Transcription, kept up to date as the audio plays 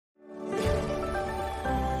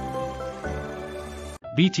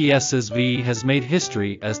BTS's V has made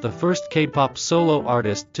history as the first K-pop solo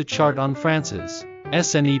artist to chart on France's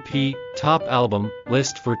SNEP top album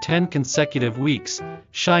list for 10 consecutive weeks,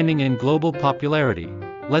 shining in global popularity.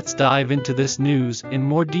 Let's dive into this news in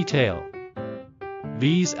more detail.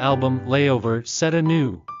 V's album Layover set a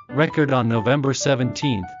new record on November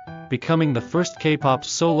 17th, becoming the first K-pop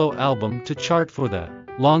solo album to chart for the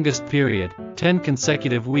longest period, 10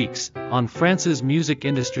 consecutive weeks, on France's music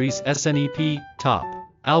industry's SNEP top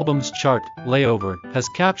albums chart. Layover has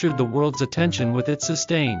captured the world's attention with its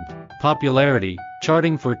sustained popularity,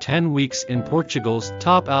 charting for 10 weeks in Portugal's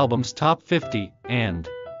Top Albums Top 50, and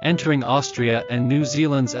entering Austria and New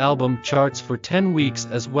Zealand's album charts for 10 weeks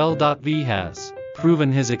as well. V has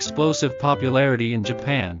proven his explosive popularity in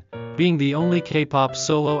Japan, being the only K-pop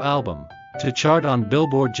solo album to chart on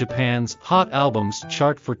Billboard Japan's Hot Albums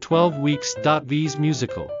chart for 12 weeks. V's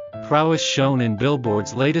musical prowess shown in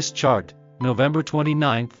Billboard's latest chart, November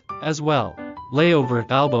 29th, as well. Layover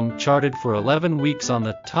album charted for 11 weeks on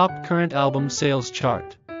the top current album sales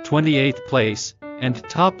chart, 28th place, and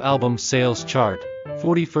top album sales chart,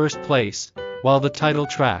 41st place, while the title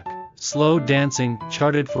track, Slow Dancing,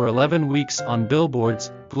 charted for 11 weeks on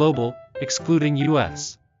Billboard's global, excluding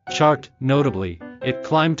US, chart. Notably, it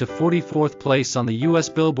climbed to 44th place on the US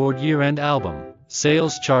Billboard year-end album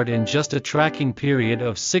sales chart in just a tracking period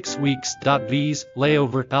of 6 weeks. V's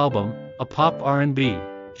Layover album, a pop R&B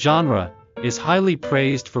genre, is highly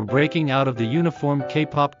praised for breaking out of the uniform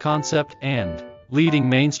K-pop concept and leading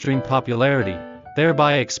mainstream popularity,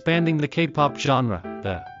 thereby expanding the K-pop genre.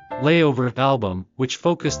 The Layover album, which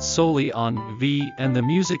focused solely on V and the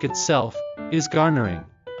music itself, is garnering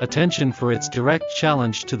attention for its direct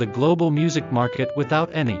challenge to the global music market without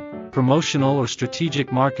any promotional or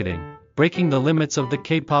strategic marketing, breaking the limits of the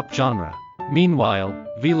K-pop genre. Meanwhile,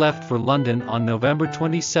 V left for London on November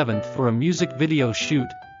 27th for a music video shoot,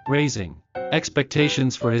 raising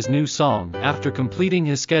expectations for his new song. After completing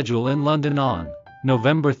his schedule in London on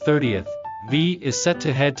November 30th, V is set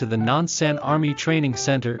to head to the Nansan Army Training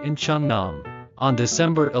Center in Cheonnam on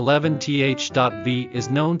December 11th. V is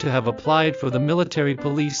known to have applied for the Military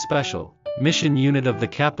Police Special Mission Unit of the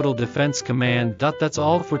Capital Defense Command. That's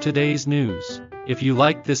all for today's news. If you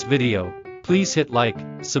liked this video, please hit like,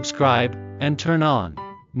 subscribe, and turn on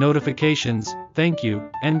notifications. Thank you,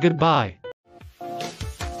 and goodbye.